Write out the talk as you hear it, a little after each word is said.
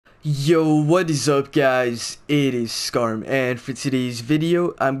Yo, what is up guys? It is Skaarm, and for today's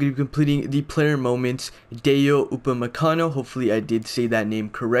video, I'm going to be completing the player moments Dayo Upamecano. Hopefully I did say that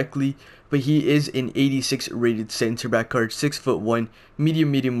name correctly, but he is an 86 rated center back card, 6'1",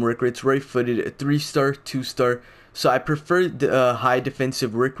 medium work rates, right footed, 3-star, 2-star. So I prefer the high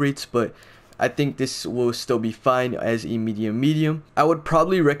defensive work rates, but I think this will still be fine as a medium. I would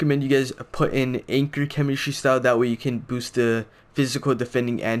probably recommend you guys put in anchor chemistry style, that way you can boost the physical,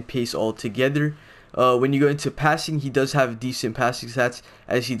 defending, and pace all together. When you go into passing, he does have decent passing stats,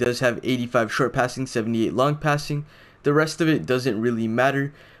 as he does have 85 short passing, 78 long passing. The rest of it doesn't really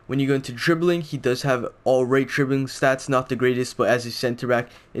matter. When you go into dribbling, he does have alright dribbling stats, not the greatest, but as a center back,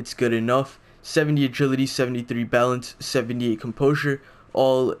 it's good enough. 70 agility, 73 balance, 78 composure,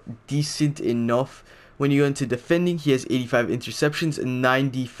 all decent enough. When you go into defending, he has 85 interceptions and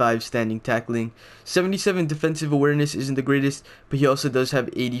 95 standing tackling. 77 defensive awareness isn't the greatest, but he also does have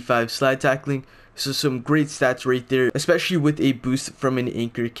 85 slide tackling. So some great stats right there, especially with a boost from an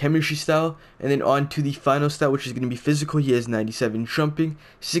anchor chemistry style. And then on to the final stat, which is going to be physical. He has 97 jumping,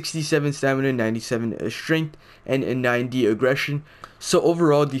 67 stamina, 97 strength, and a 90 aggression. So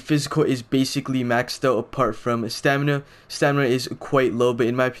overall, the physical is basically maxed out apart from stamina. Stamina is quite low, but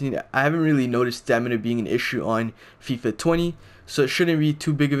in my opinion, I haven't really noticed stamina being an issue on FIFA 20, so it shouldn't be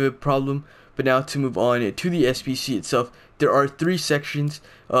too big of a problem. But now to move on to the SBC itself, there are 3 sections.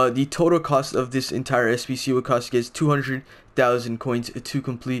 The total cost of this entire SBC will cost you guys 200,000 coins to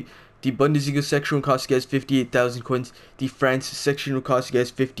complete. The Bundesliga section will cost you guys 58,000 coins. The France section will cost you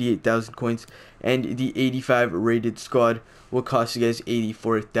guys 58,000 coins. And the 85 rated squad will cost you guys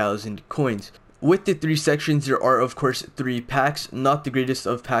 84,000 coins. With the 3 sections, there are of course 3 packs. Not the greatest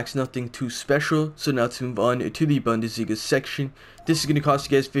of packs, nothing too special. So now to move on to the Bundesliga section. This is going to cost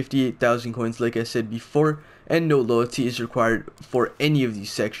you guys 58,000 coins like I said before. And no loyalty is required for any of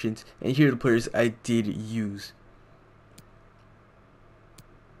these sections. And here are the players I did use.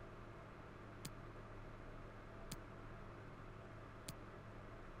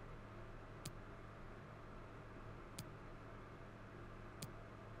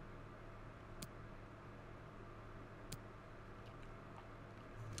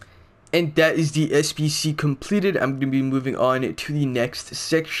 And that is the SBC completed. I'm going to be moving on to the next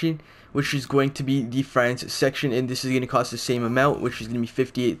section, which is going to be the France section, and this is going to cost the same amount, which is going to be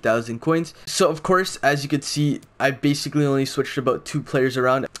 58,000 coins. So of course, as you can see, I basically only switched about 2 players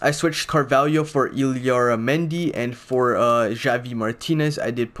around. I switched Carvalho for Iliara Mendy, and for Javi Martinez,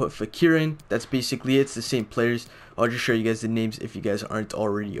 I did put Fakir in. That's basically it. It's the same players. I'll just show you guys the names if you guys aren't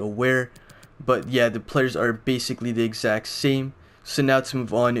already aware. But yeah, the players are basically the exact same. So now to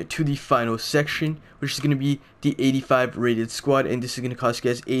move on to the final section, which is going to be the 85 rated squad, and this is going to cost you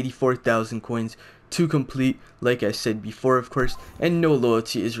guys 84,000 coins to complete, like I said before of course, and no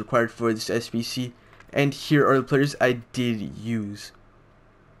loyalty is required for this SBC. And here are the players I did use.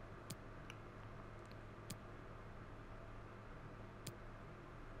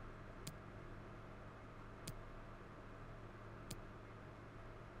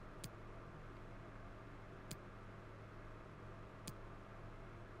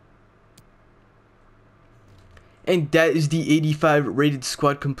 And that is the 85 rated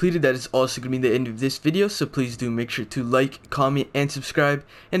squad completed. That is also going to be the end of this video. So please do make sure to like, comment, and subscribe.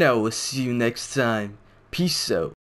 And I will see you next time. Peace out.